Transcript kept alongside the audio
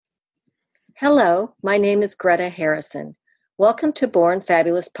Hello, my name is Greta Harrison. Welcome to Born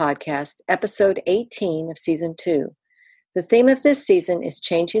Fabulous Podcast, episode 18 of season 2. The theme of this season is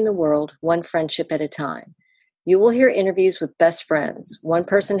changing the world one friendship at a time. You will hear interviews with best friends. One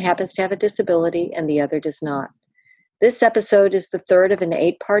person happens to have a disability and the other does not. This episode is the third of an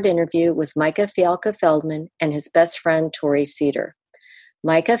 8-part interview with Micah Fialka-Feldman and his best friend, Tori Cedar.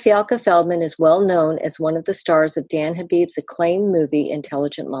 Micah Fialka-Feldman is well known as one of the stars of Dan Habib's acclaimed movie,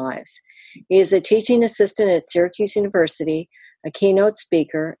 Intelligent Lives. He is a teaching assistant at Syracuse University, a keynote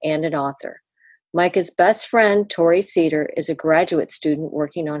speaker, and an author. Micah's best friend, Tori Cedar, is a graduate student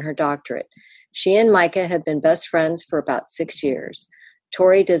working on her doctorate. She and Micah have been best friends for about 6 years.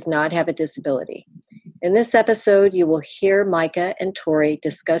 Tori does not have a disability. In this episode, you will hear Micah and Tori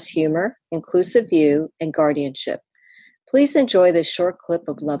discuss humor, inclusive view, and guardianship. Please enjoy this short clip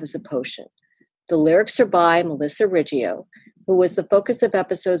of Love is a Potion. The lyrics are by Melissa Riggio, who was the focus of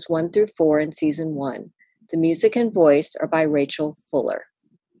episodes 1 through 4 in season 1. The music and voice are by Rachel Fuller.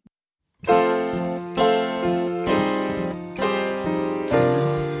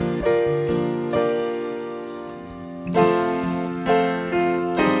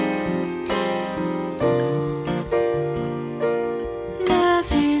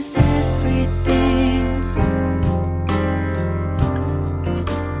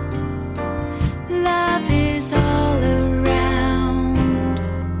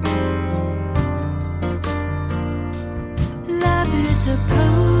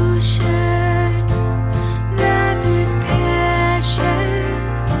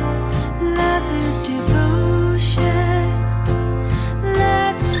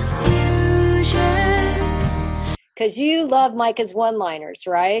 Because you love Micah's one-liners,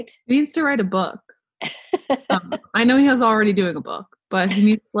 right? He needs to write a book. I know he was already doing a book, but he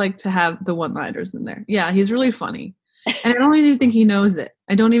needs to have the one-liners in there. Yeah, he's really funny. And I don't even think he knows it.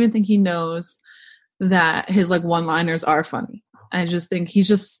 I don't even think he knows that his one-liners are funny. I just think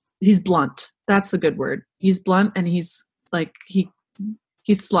he's blunt. That's the good word. He's blunt and he's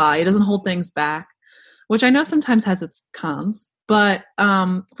he's sly. He doesn't hold things back, which I know sometimes has its cons, but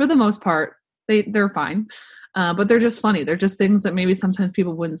for the most part, they're fine. But they're just funny. They're just things that maybe sometimes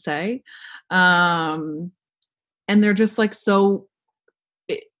people wouldn't say. And they're just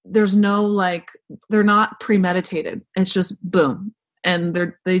there's no they're not premeditated. It's just boom.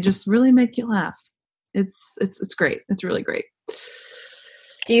 And they just really make you laugh. It's great. It's really great.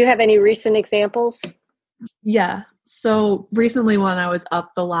 Do you have any recent examples? Yeah. So recently when I was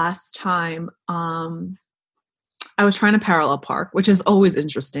up the last time, I was trying to parallel park, which is always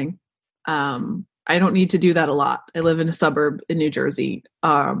interesting. I don't need to do that a lot. I live in a suburb in New Jersey,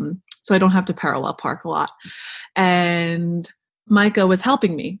 so I don't have to parallel park a lot. And Micah was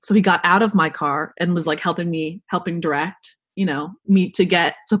helping me. So he got out of my car and was helping direct, me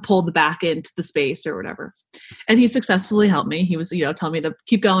to pull the back into the space or whatever. And he successfully helped me. He was, telling me to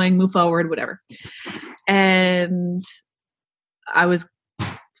keep going, move forward, whatever. And I was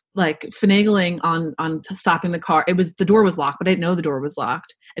finagling on stopping the car. The door was locked, but I didn't know the door was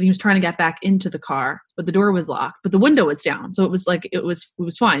locked. And he was trying to get back into the car, but the door was locked, but the window was down. So it was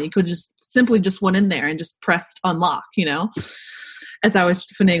fine. He could simply went in there and just pressed unlock, as I was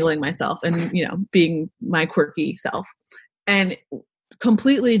finagling myself and, being my quirky self. And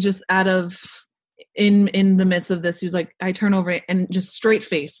completely just in the midst of this, he was I turn over and just straight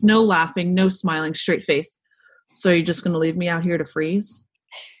face, no laughing, no smiling, straight face. So you're just going to leave me out here to freeze?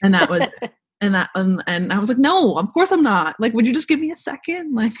 And that was, and I was like, no, of course I'm not. Would you just give me a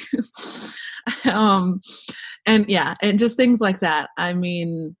second? And yeah, and just things like that. I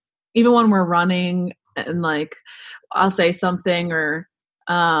mean, even when we're running and I'll say something or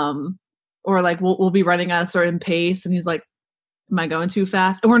we'll be running at a certain pace and he's like, am I going too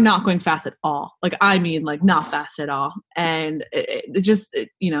fast? And we're not going fast at all. Not fast at all. And it just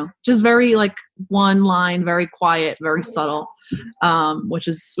very one line, very quiet, very subtle, which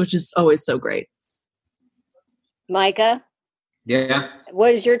is always so great. Micah? Yeah.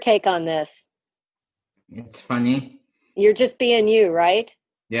 What is your take on this? It's funny. You're just being you, right?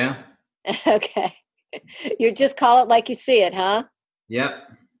 Yeah. Okay. You just call it like you see it, huh? Yep.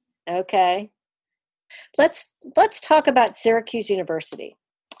 Okay. Let's talk about Syracuse University.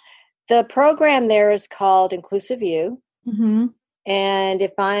 The program there is called Inclusive View. Mm-hmm. And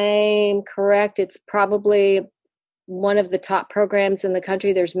if I'm correct, it's probably one of the top programs in the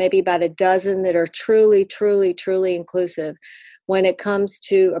country. There's maybe about a dozen that are truly, truly, truly inclusive when it comes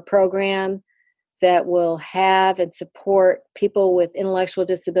to a program that will have and support people with intellectual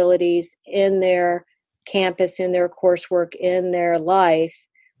disabilities in their campus, in their coursework, in their life.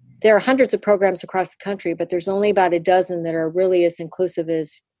 There are hundreds of programs across the country, but there's only about a dozen that are really as inclusive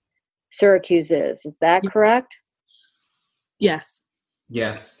as Syracuse is. Is that correct? Yes.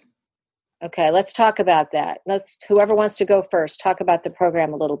 Yes. Okay, let's talk about that. Whoever wants to go first, talk about the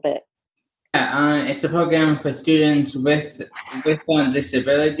program a little bit. It's a program for students with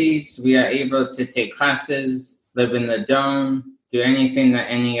disabilities. We are able to take classes, live in the dorm, do anything that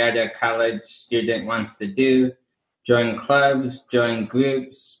any other college student wants to do, join clubs, join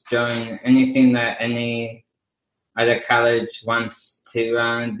groups, join anything that any other college wants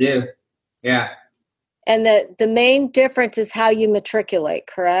to do. Yeah. And the main difference is how you matriculate,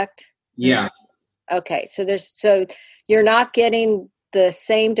 correct? Yeah. Okay, so you're not getting the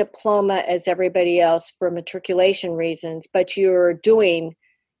same diploma as everybody else for matriculation reasons, but you're doing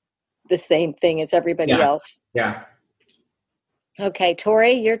the same thing as everybody else. Yeah. Okay,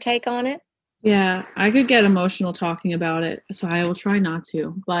 Tori, your take on it? Yeah, I could get emotional talking about it, so I will try not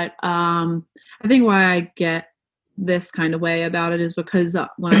to. But I think why I get this kind of way about it is because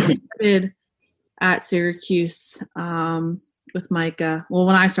when I started at Syracuse with Micah, well,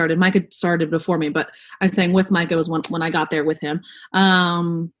 when I started, Micah started before me, but I'm saying with Micah was when I got there with him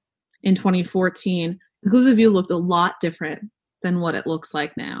in 2014. Inclusive View looked a lot different than what it looks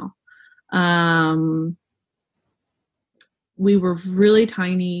like now. We were really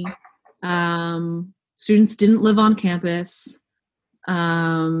tiny. Students didn't live on campus.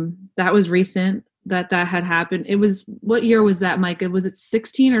 That was recent that had happened. It was, what year was that, Micah? Was it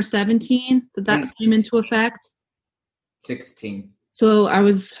 16 or 17 that came into effect? 16. So I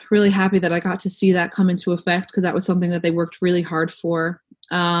was really happy that I got to see that come into effect because that was something that they worked really hard for.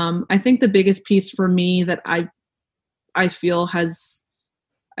 I think the biggest piece for me that I feel has,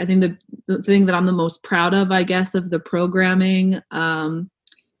 I think the thing that I'm the most proud of, I guess, of the programming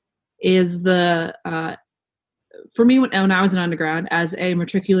is for me, when I was an undergrad, as a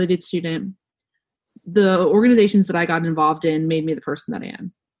matriculated student, the organizations that I got involved in made me the person that I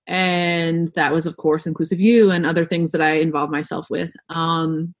am. And that was, of course, Inclusive U and other things that I involved myself with.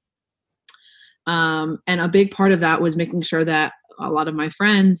 And a big part of that was making sure that a lot of my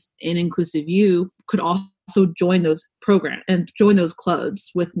friends in Inclusive U could also join those programs and join those clubs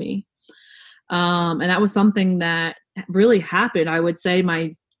with me. And that was something that really happened, I would say,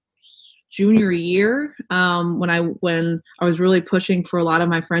 my junior year, when I was really pushing for a lot of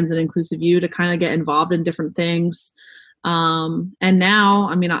my friends at Inclusive U to kind of get involved in different things. And now,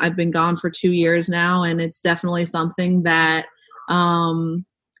 I mean, I've been gone for 2 years now, and it's definitely something that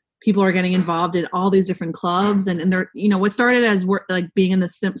people are getting involved in all these different clubs, and they're, what started as like being in the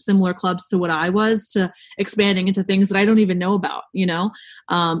similar clubs to what I was, to expanding into things that I don't even know about,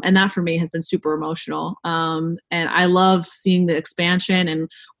 and that for me has been super emotional. And I love seeing the expansion, and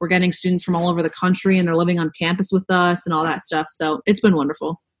we're getting students from all over the country, and they're living on campus with us and all that stuff. So it's been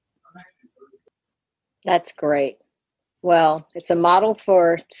wonderful. That's great. Well, it's a model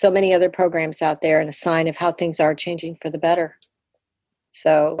for so many other programs out there and a sign of how things are changing for the better.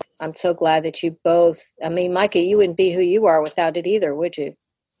 So I'm so glad that you both, I mean, Micah, you wouldn't be who you are without it either, would you?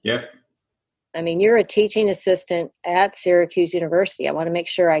 Yep. I mean, you're a teaching assistant at Syracuse University. I want to make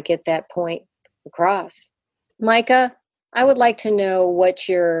sure I get that point across. Micah, I would like to know what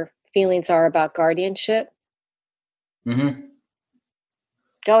your feelings are about guardianship. Mm-hmm.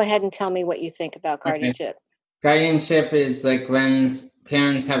 Go ahead and tell me what you think about guardianship. Okay. Guardianship is like when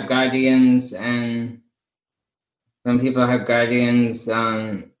parents have guardians, and when people have guardians,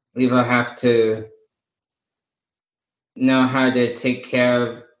 people have to know how to take care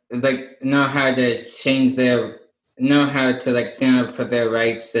of, like, know how to stand up for their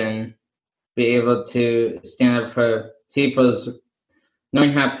rights and be able to stand up for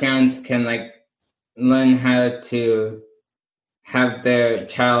knowing how parents can, like, learn how to have their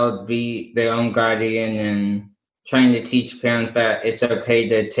child be their own guardian, and trying to teach parents that it's okay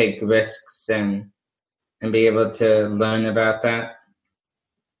to take risks and be able to learn about that.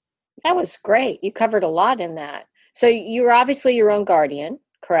 That was great. You covered a lot in that. So you're obviously your own guardian,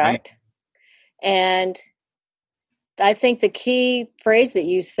 correct? Right. And I think the key phrase that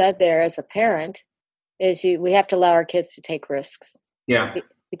you said there as a parent is we have to allow our kids to take risks. Yeah.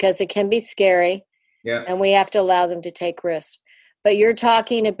 Because it can be scary. Yeah. And we have to allow them to take risks. But you're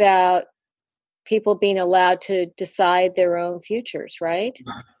talking about people being allowed to decide their own futures, right?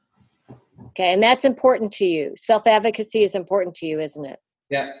 Yeah. Okay, and that's important to you. Self-advocacy is important to you, isn't it?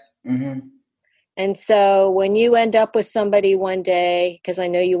 Yeah. Mm-hmm. And so when you end up with somebody one day, because I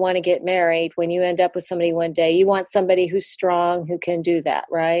know you want to get married, when you end up with somebody one day, you want somebody who's strong, who can do that,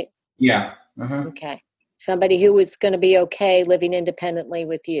 right? Yeah. Uh-huh. Okay. Somebody who is going to be okay living independently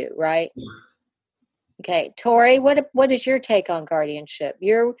with you, right? Yeah. Okay, Tori, what is your take on guardianship?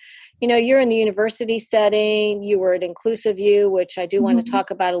 You're in the university setting. You were at Inclusive U, which I do want to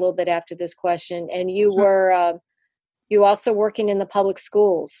talk about a little bit after this question, and you were you also working in the public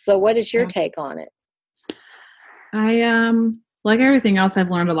schools. So, what is your take on it? I like everything else,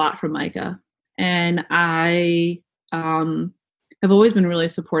 I've learned a lot from Micah, and I have always been really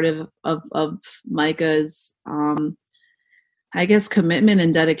supportive of Micah's I guess commitment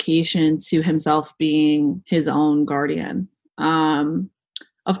and dedication to himself being his own guardian.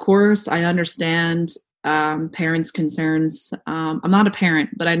 Of course, I understand parents' concerns. I'm not a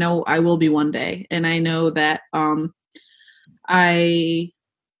parent, but I know I will be one day. And I know that I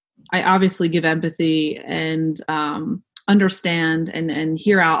obviously give empathy and understand and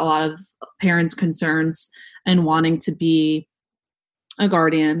hear out a lot of parents' concerns and wanting to be a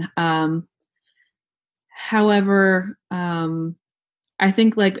guardian. However, I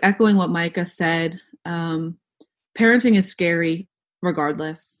think, like echoing what Micah said, parenting is scary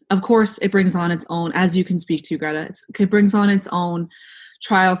regardless. Of course, it brings on its own, as you can speak to, Greta, it brings on its own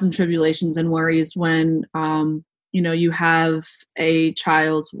trials and tribulations and worries when, you have a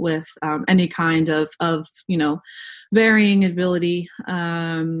child with any kind of varying ability.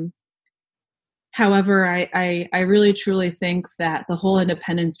 However, I really truly think that the whole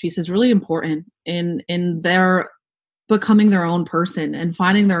independence piece is really important in their becoming their own person and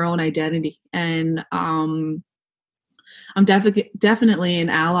finding their own identity. And I'm definitely an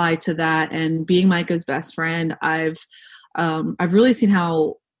ally to that. And being Micah's best friend, I've really seen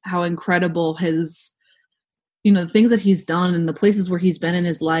how incredible his, the things that he's done and the places where he's been in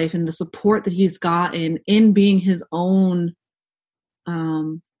his life and the support that he's gotten in being his own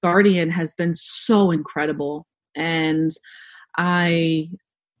guardian has been so incredible. And I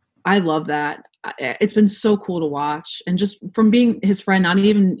love that. It's been so cool to watch. And just from being his friend, not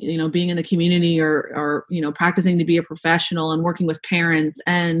even, being in the community or practicing to be a professional and working with parents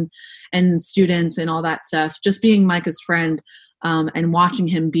and students and all that stuff, just being Micah's friend and watching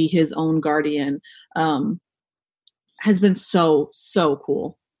him be his own guardian has been so, so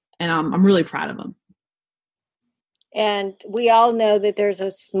cool. And I'm really proud of him. And we all know that there's a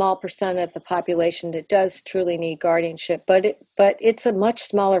small percent of the population that does truly need guardianship, but it's a much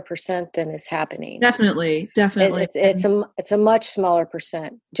smaller percent than is happening. Definitely. It's a much smaller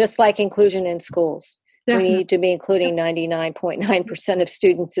percent, just like inclusion in schools. Definitely. We need to be including 99.9% of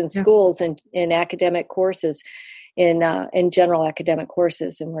students in schools and in academic courses, in general academic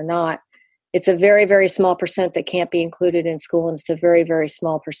courses, and we're not. It's a very, very small percent that can't be included in school, and it's a very, very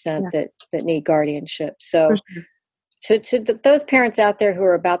small percent that need guardianship. So. To those parents out there who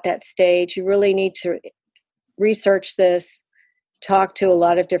are about that stage, you really need to research this, talk to a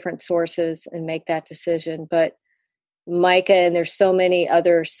lot of different sources, and make that decision. But Micah, and there's so many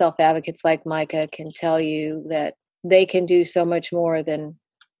other self-advocates like Micah, can tell you that they can do so much more than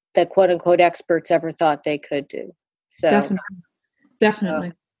the quote-unquote experts ever thought they could do. So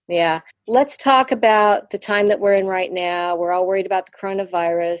Definitely. Yeah. Let's talk about the time that we're in right now. We're all worried about the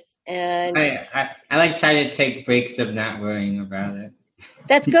coronavirus. And I like try to take breaks of not worrying about it.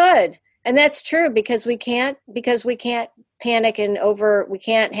 That's good. And that's true because we can't panic and we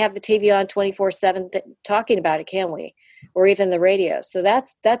can't have the TV on 24/7 talking about it, can we? Or even the radio. So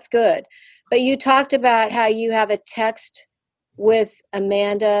that's good. But you talked about how you have a text with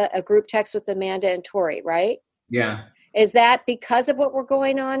Amanda, a group text with Amanda and Tori, right? Yeah. Is that because of what we're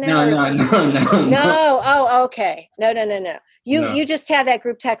going on now? No. Oh, okay. No. You just have that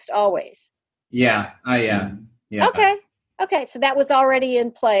group text always. Yeah. Oh, yeah. Yeah. Okay. So that was already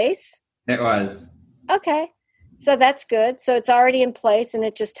in place. It was. Okay. So that's good. So it's already in place, and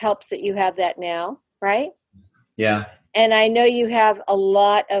it just helps that you have that now, right? Yeah. And I know you have a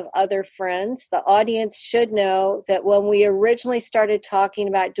lot of other friends. The audience should know that when we originally started talking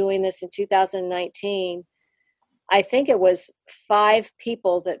about doing this in 2019, I think it was 5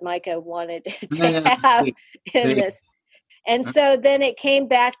 people that Micah wanted to have in this. And so then it came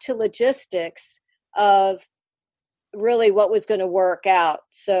back to logistics of really what was going to work out.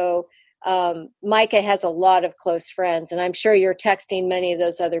 So Micah has a lot of close friends, and I'm sure you're texting many of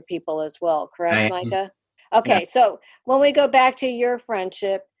those other people as well. Correct, Micah? Okay. Yeah. So when we go back to your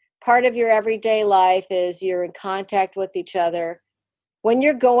friendship, part of your everyday life is you're in contact with each other. When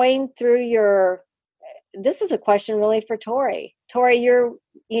you're going through this is a question really for Tori. Tori, you're,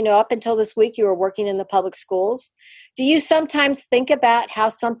 up until this week, you were working in the public schools. Do you sometimes think about how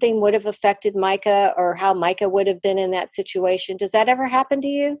something would have affected Micah or how Micah would have been in that situation? Does that ever happen to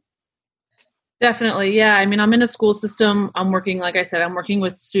you? Definitely. Yeah. I mean, I'm in a school system. I'm working, like I said,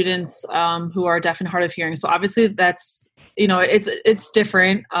 with students who are deaf and hard of hearing. So obviously that's, it's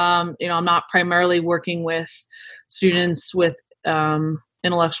different. I'm not primarily working with students with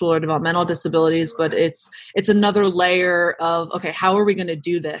intellectual or developmental disabilities, but it's another layer of, okay, how are we going to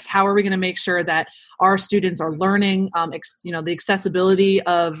do this? How are we going to make sure that our students are learning, the accessibility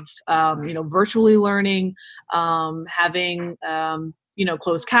of, virtually learning, having,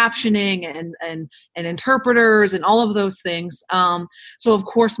 closed captioning and interpreters and all of those things. So of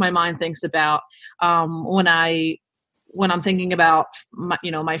course my mind thinks about, when I'm thinking about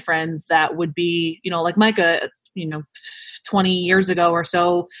my friends that would be, like Micah, 20 years ago or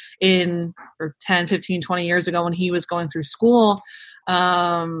so or 10, 15, 20 years ago when he was going through school,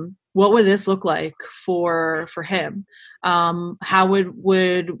 what would this look like for him? How would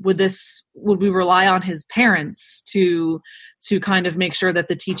we rely on his parents to kind of make sure that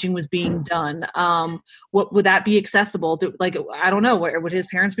the teaching was being done? What would that be accessible to? I don't know, where would his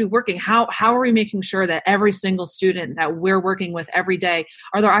parents be working? How are we making sure that every single student that we're working with every day,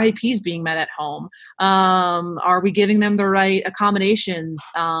 are their IEPs being met at home? Are we giving them the right accommodations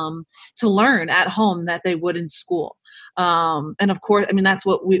to learn at home that they would in school? And of course, that's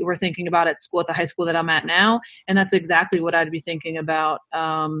what we were thinking about at the high school that I'm at now. And that's exactly what I'd be thinking about.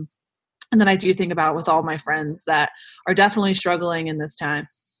 And then I do think about with all my friends that are definitely struggling in this time.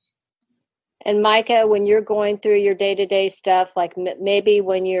 And Micah, when you're going through your day-to-day stuff, like maybe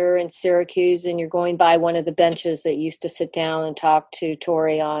when you're in Syracuse and you're going by one of the benches that you used to sit down and talk to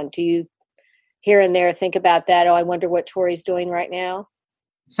Tori on, do you here and there think about that? Oh, I wonder what Tori's doing right now?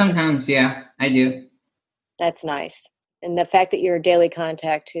 Sometimes, yeah, I do. That's nice. And the fact that you're a daily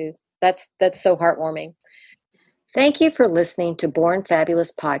contact too, that's so heartwarming. Thank you for listening to Born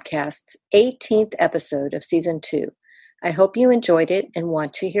Fabulous Podcast's 18th episode of Season 2. I hope you enjoyed it and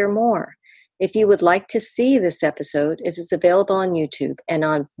want to hear more. If you would like to see this episode, it is available on YouTube and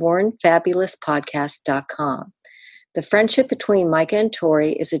on bornfabulouspodcast.com. The friendship between Micah and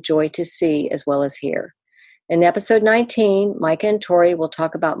Tori is a joy to see as well as hear. In episode 19, Micah and Tori will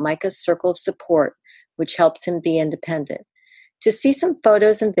talk about Micah's circle of support, which helps him be independent. To see some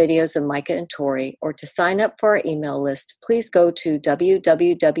photos and videos of Micah and Tori, or to sign up for our email list, please go to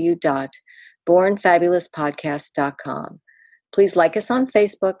www.bornfabulouspodcast.com. Please like us on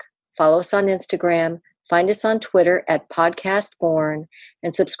Facebook, follow us on Instagram, find us on Twitter at PodcastBorn,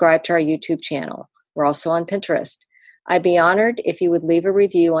 and subscribe to our YouTube channel. We're also on Pinterest. I'd be honored if you would leave a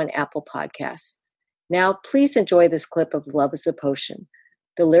review on Apple Podcasts. Now, please enjoy this clip of Love is a Potion.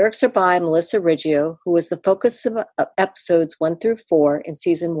 The lyrics are by Melissa Riggio, who was the focus of episodes 1 through 4 in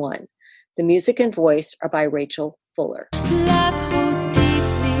Season 1. The music and voice are by Rachel Fuller.